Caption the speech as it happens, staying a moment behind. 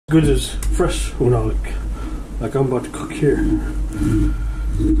good as fresh unalik, like I'm about to cook here.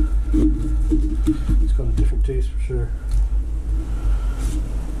 It's got a different taste for sure.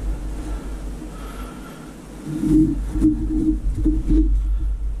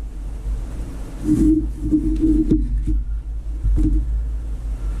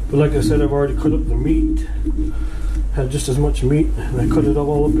 But like I said, I've already cut up the meat. Had just as much meat, and I cut it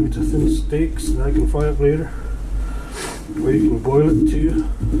all up into thin steaks, and I can fry it later. Or you can boil it too,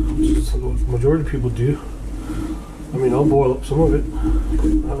 which is what majority of people do. I mean, I'll boil up some of it,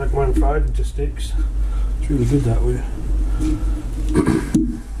 but I like mine fried into steaks. It's really good that way.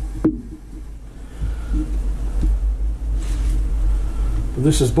 But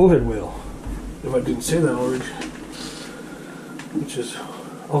this is bowhead whale, if I didn't say that already, which is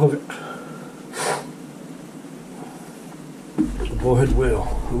Agviq. Bowhead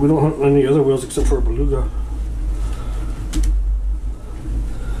whale. We don't hunt any other whales except for a beluga.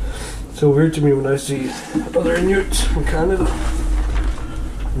 It's so weird to me when I see other Inuits from Canada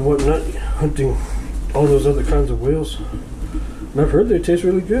and whatnot hunting all those other kinds of whales. And I've heard they taste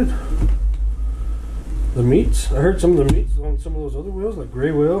really good. The meats, I heard some of the meats on some of those other whales, like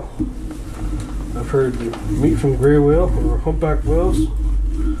gray whale. I've heard the meat from gray whale or humpback whales.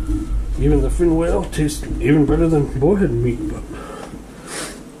 Even the fin whale tastes even better than bowhead meat, but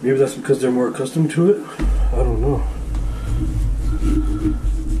maybe that's because they're more accustomed to it. I don't know.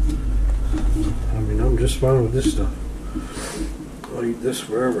 I mean, I'm just fine with this stuff. I'll eat this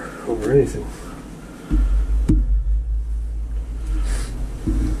forever, over anything.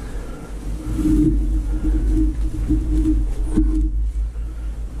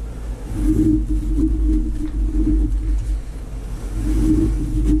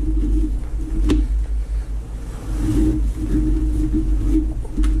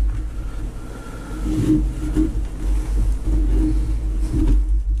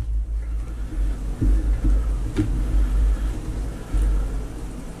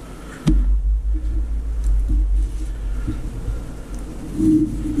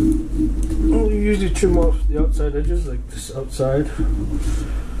 Usually trim off the outside edges, like this outside,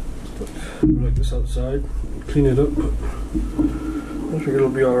 like this outside, clean it up. I figure it'll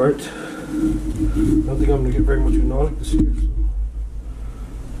be alright. I don't think I'm going to get very much unalik this year, so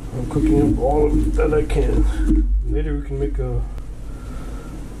I'm cooking up all of it that I can. Later we can make a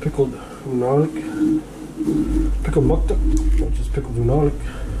pickled unalik, pickled maktak, which is pickled unalik.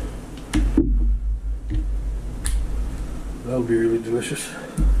 That'll be really delicious.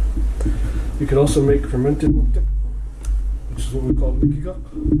 You can also make fermented maktak, which is what we call Agviq.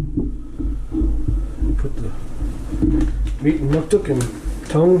 You put the meat and maktak and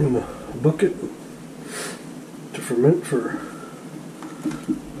tongue in a bucket to ferment for,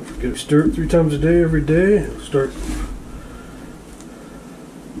 I forget, stir it 3 times a day every day. It'll start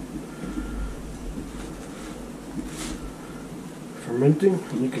fermenting,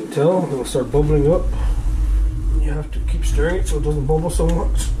 and you can tell it'll start bubbling up. You have to keep stirring it so it doesn't bubble so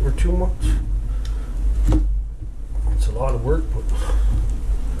much or too much. It's a lot of work, but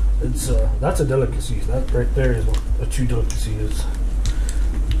it's that's a delicacy. That right there is what a true delicacy is.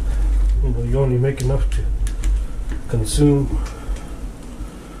 You know, you only make enough to consume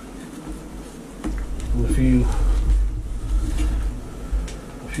and a few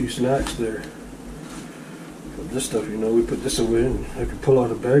snacks there. But this stuff, you know, we put this away, and I could pull out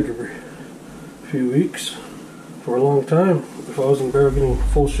a bag every few weeks for a long time if I wasn't there getting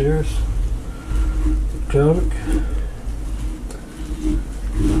full shares with Agviq.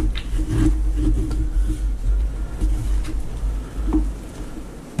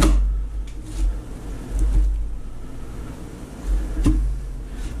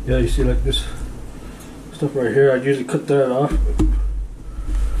 Yeah, you see, like this stuff right here, I'd usually cut that off, but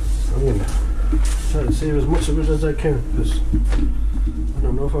I'm gonna try to save as much of it as I can, because I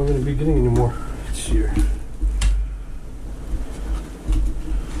don't know if I'm gonna be getting any more this year.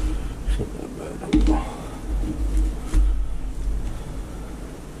 It's not that bad, I don't know.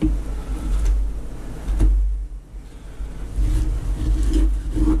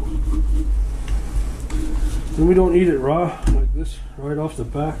 And we don't eat it raw like this, right off the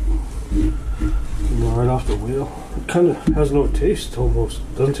back, you know, right off the wheel. It kind of has no taste almost.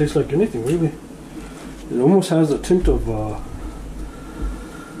 It doesn't taste like anything really. It almost has a tint of, it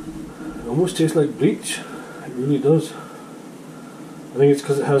almost tastes like bleach. It really does. I think it's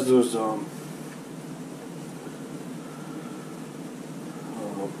because it has those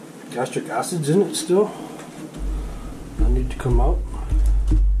gastric acids in it still that need to come out.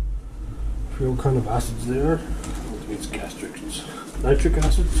 I forget what kind of acids they are. I don't think it's gastric, it's nitric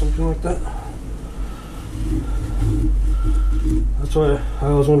acid, something like that. That's why I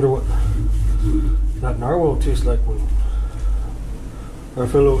always wonder what that narwhal tastes like when our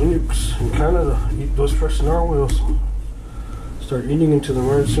fellow Inuks in Canada eat those fresh narwhals. Start eating into them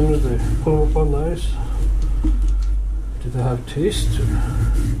right as soon as they pull them up on the ice. Do they have taste?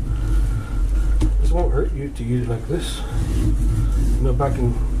 This won't hurt you to eat it like this. You know, back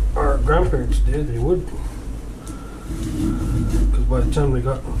in our grandparents' day, they would. Because by the time they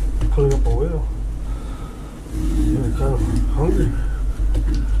got pulling up a whale, they were kind of hungry.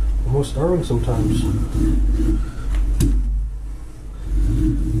 Almost starving sometimes.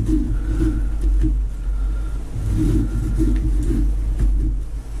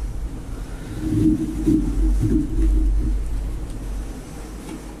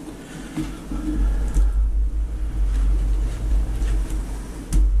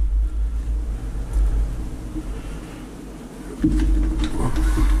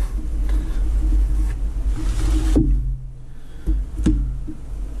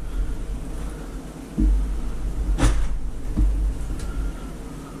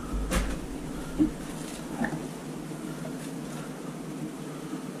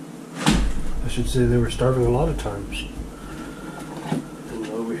 I should say they were starving a lot of times.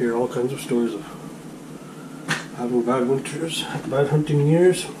 And we hear all kinds of stories of having bad winters, bad hunting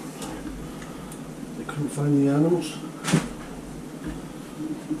years. They couldn't find the animals.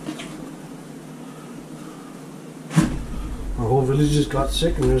 Our whole villages got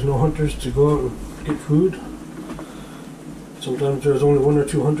sick and there's no hunters to go out and get food. Sometimes there's only 1 or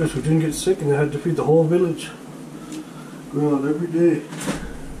 2 hunters who didn't get sick and they had to feed the whole village. Going out every day,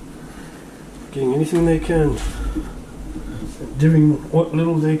 getting anything they can, giving what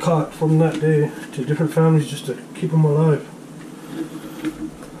little they caught from that day to different families just to keep them alive.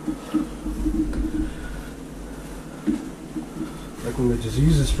 Like when the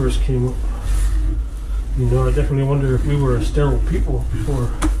diseases first came up, you know, I definitely wonder if we were a sterile people before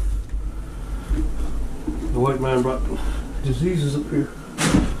the white man brought diseases up here.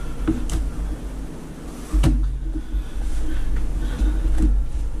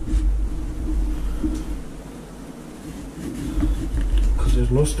 There's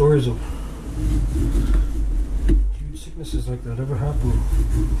no stories of huge sicknesses like that ever happening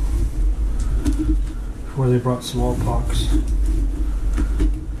before they brought smallpox.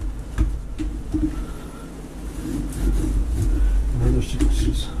 And other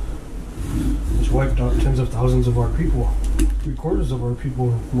sicknesses. Just wiped out tens of thousands of our people, 3/4 of our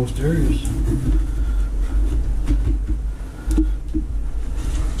people in most areas.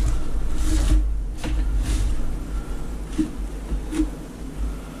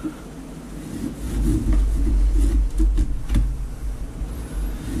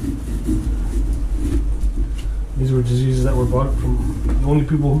 These were diseases that were brought from the only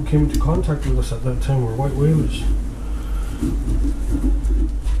people who came into contact with us at that time were white whalers.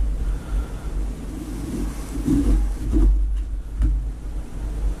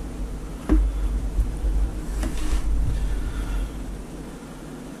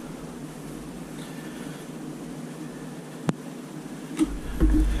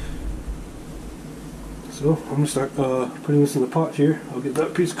 So I'm going to start putting this in the pot here. I'll get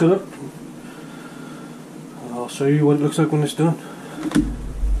that piece cut up. I'll show you what it looks like when it's done.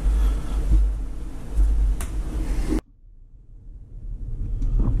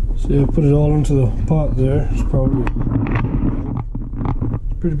 So I put it all into the pot there. It's probably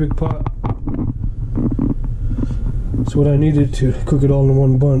a pretty big pot. It's what I needed to cook it all in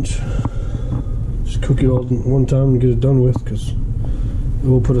one bunch. Just cook it all in one time and get it done with, because it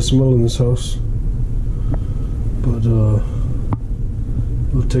will put a smell in this house. But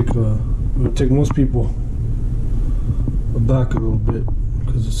it'll take most people aback a little bit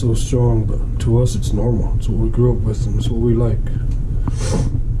because it's so strong, but to us it's normal. It's what we grew up with and it's what we like.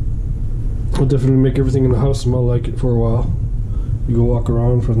 We'll definitely make everything in the house smell like it for a while. You go walk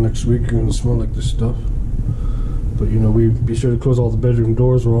around for the next week, you're gonna smell like this stuff. But you know, we be sure to close all the bedroom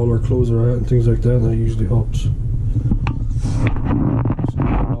doors where all our clothes are at and things like that, and that usually helps. So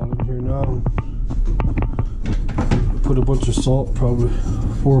all in here now. Put a bunch of salt, probably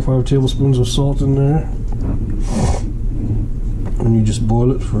 4 or 5 tablespoons of salt in there. And you just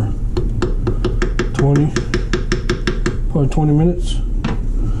boil it for probably 20 minutes,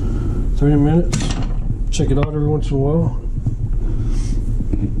 30 minutes. Check it out every once in a while.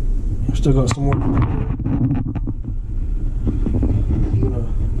 I've still got some more. I'm gonna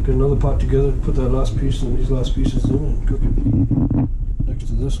get another pot together, put that last piece and these last pieces in and cook it next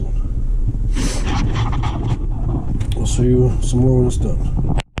to this one. I'll show you some more when it's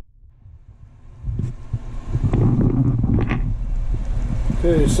done.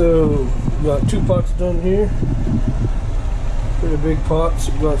 Okay, so we got 2 pots done here. Three big pots.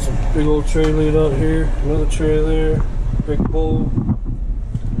 We've got some big old tray laid out here. Another tray there. Big bowl.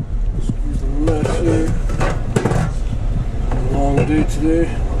 Squeeze the mesh here. Long day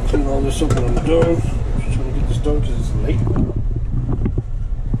today. Clean all this up when I'm done. Just trying to get this done because it's late now.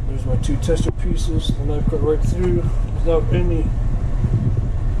 There's my two tester pieces. The knife cut right through without any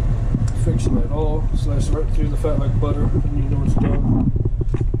friction at all. Slice right through the fat like butter, and you know it's done.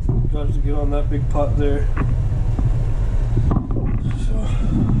 Got to get on that big pot there. So,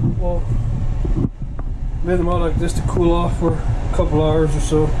 well, made them out like this to cool off for a couple hours or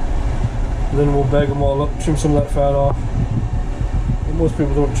so. And then we'll bag them all up, trim some of that fat off. And most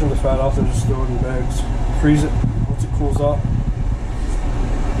people don't trim the fat off, they just throw it in bags. Freeze it once it cools off.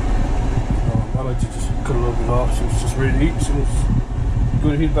 I like to just cut a little bit off so it's just ready to eat as soon as you go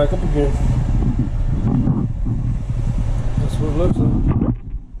to heat it back up again. That's what it looks like.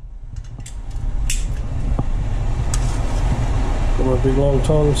 Got my big long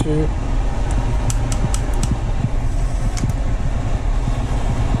tongs here.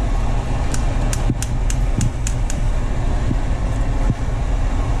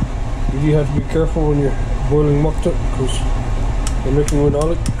 You have to be careful when you're boiling maktak because you're making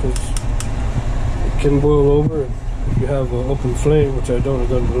winalik, because it can boil over. And if you have an open flame, which I don't, I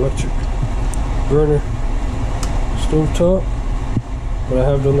got an electric burner stove top, but I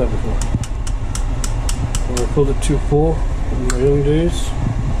have done that before. And I filled it too full in my young days,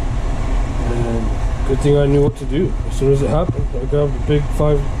 and good thing I knew what to do. As soon as it happened, I grabbed a big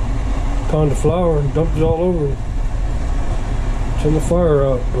 5 pound of flour and dumped it all over and turned the fire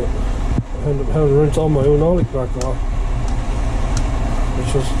out. But I ended up having to rinse all my winalik back off,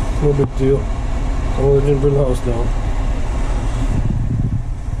 which was no big deal. Oh, it didn't burn the house down.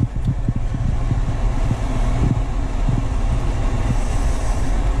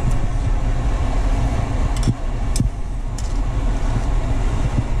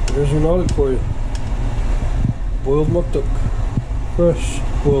 There's winalik for you. Boiled maktak. Fresh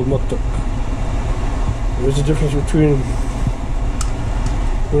boiled maktak. There's a difference between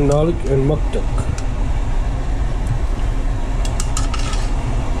winalik and maktak.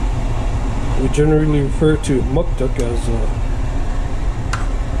 We generally refer to maktak as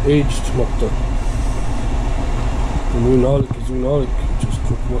aged maktak. And winalik is winalik, which is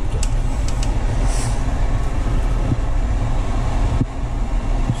cooked maktak.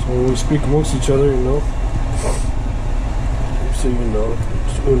 So when we speak amongst each other, you know, we say winalik,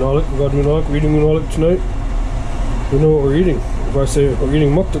 we got winalik, we're eating winalik tonight. We know what we're eating. If I say we're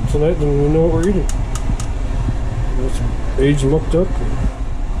eating maktak tonight, then we know what we're eating. It's aged maktak.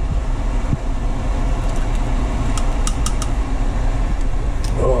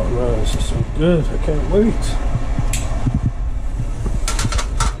 Oh man, this is so good. I can't wait.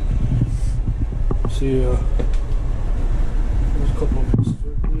 See, there's a couple of pieces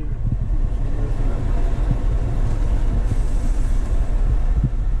right there.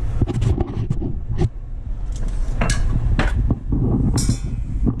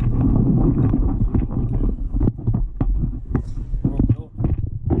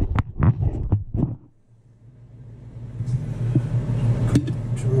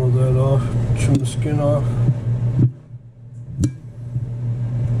 That off, trim the skin off.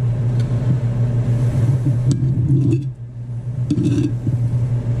 And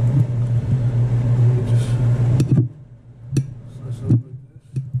just slice it up like this.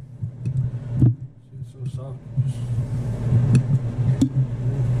 See, it's so soft.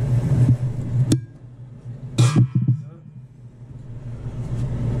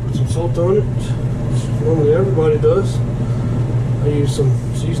 Put some salt on it. Normally everybody does. I use some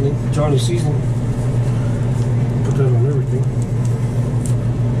seasoning, Johnny seasoning. Put that on everything.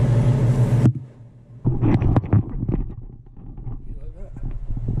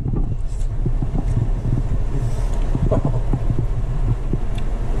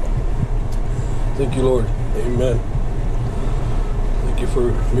 Thank you, Lord. Amen. Thank you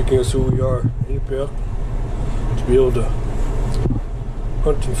for making us who we are, Inupiat, to be able to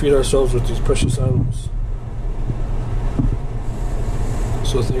hunt and feed ourselves with these precious animals.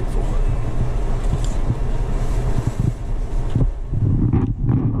 So thankful.